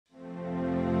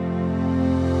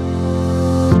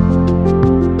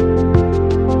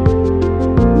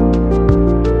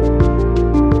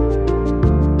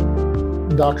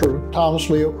Thomas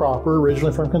Leo Cropper,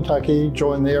 originally from Kentucky,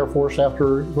 joined the Air Force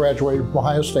after graduating from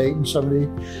Ohio State in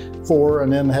 '74,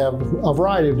 and then have a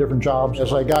variety of different jobs.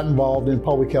 As I got involved in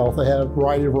public health, I had a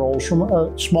variety of roles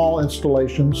from small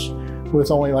installations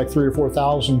with only like 3,000 or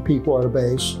 4,000 people at a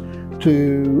base,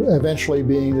 to eventually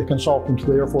being the consultant to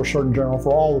the Air Force Surgeon General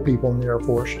for all the people in the Air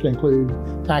Force, to include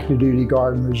active duty,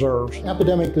 Guard, and reserves.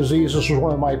 Epidemic diseases was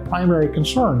one of my primary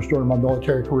concerns during my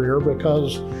military career,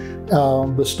 because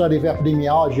the study of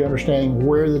epidemiology, understanding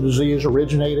where the disease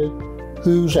originated,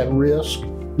 who's at risk,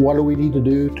 what do we need to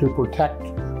do to protect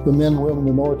the men and women in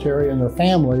the military and their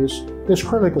families, is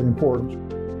critically important.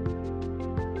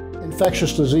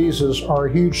 Infectious diseases are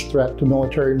a huge threat to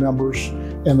military members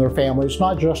and their families,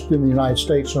 not just in the United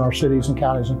States and our cities and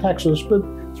counties in Texas, but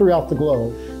throughout the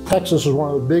globe. Texas is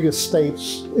one of the biggest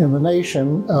states in the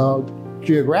nation,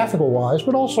 geographical-wise,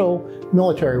 but also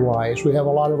military-wise. We have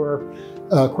a lot of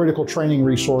our critical training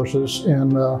resources in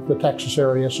the Texas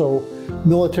area, so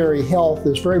military health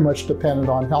is very much dependent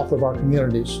on health of our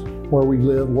communities where we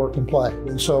live, work, and play.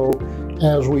 And so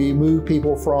as we move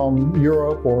people from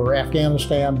Europe or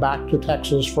Afghanistan back to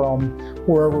Texas from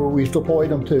wherever we've deployed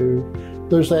them to,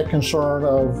 there's that concern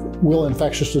of, will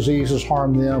infectious diseases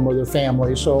harm them or their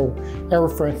families? So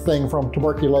everything from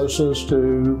tuberculosis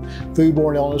to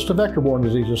foodborne illness to vector-borne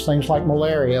diseases, things like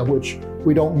malaria, which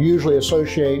we don't usually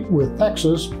associate with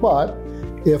Texas, but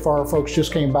if our folks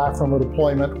just came back from a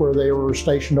deployment where they were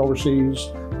stationed overseas,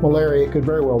 malaria could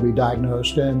very well be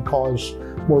diagnosed and cause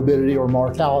morbidity or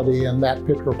mortality in that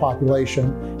particular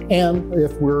population. And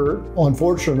if we're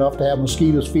unfortunate enough to have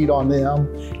mosquitoes feed on them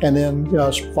and then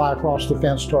fly across the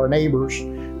fence to our neighbors,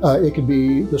 it could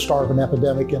be the start of an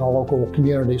epidemic in a local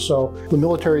community. So the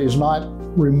military is not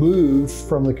removed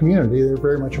from the community, they're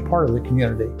very much a part of the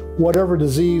community. Whatever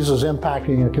disease is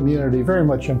impacting a community very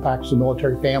much impacts the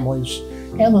military families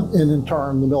and in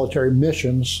turn the military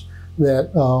missions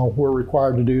that we're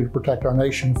required to do to protect our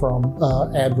nation from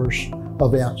adverse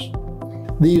events.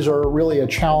 These are really a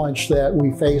challenge that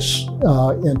we face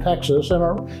in Texas, and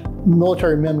our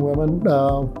military men and women,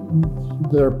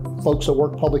 they're folks that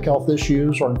work public health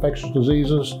issues or infectious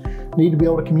diseases, need to be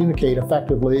able to communicate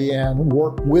effectively and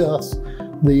work with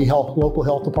the local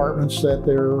health departments that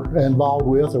they're involved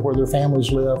with or where their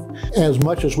families live. As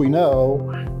much as we know,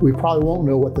 we probably won't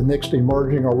know what the next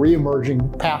emerging or re-emerging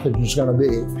pathogen is going to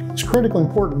be. It's critically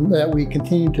important that we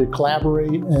continue to collaborate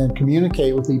and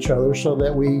communicate with each other so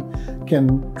that we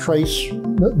can trace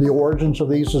the origins of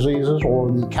these diseases or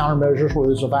the countermeasures,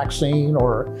 whether it's a vaccine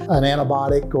or an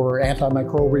antibiotic or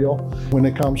antimicrobial. When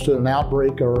it comes to an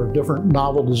outbreak or a different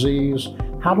novel disease,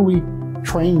 how do we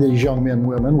train these young men and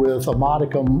women with a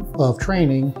modicum of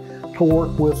training to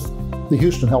work with the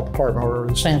Houston Health Department or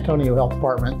the San Antonio Health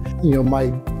Department? You know, my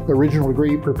original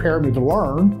degree prepared me to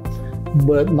learn,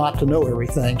 but not to know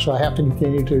everything. So I have to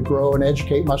continue to grow and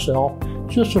educate myself,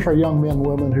 just as our young men and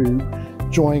women who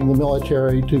join the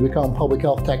military to become public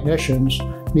health technicians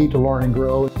need to learn and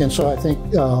grow. And so I think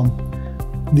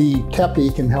the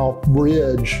TEPI can help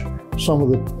bridge some of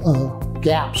the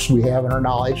gaps we have in our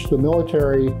knowledge. The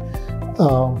military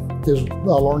is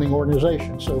a learning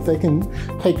organization. So if they can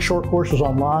take short courses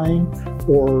online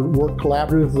or work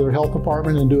collaboratively with their health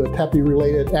department and do a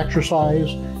TEPI-related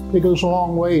exercise, it goes a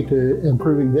long way to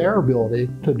improving their ability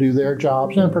to do their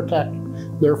jobs and protect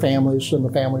their families and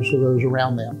the families of those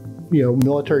around them. You know,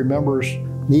 military members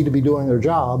need to be doing their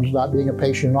jobs, not being a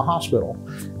patient in a hospital.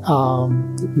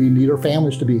 We need our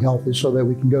families to be healthy so that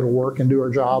we can go to work and do our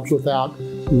jobs without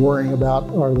worrying about,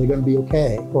 are they going to be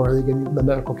okay, or are they getting the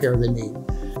medical care they need.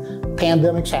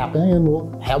 Pandemics happen and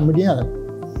we'll have them again.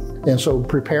 And so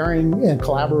preparing and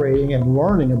collaborating and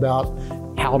learning about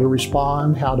how to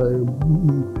respond, how to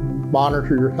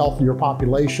monitor your health of your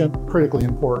population, critically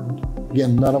important.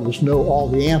 Again, none of us know all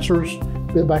the answers,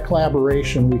 but by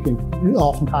collaboration we can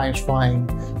oftentimes find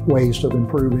ways of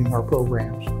improving our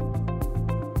programs.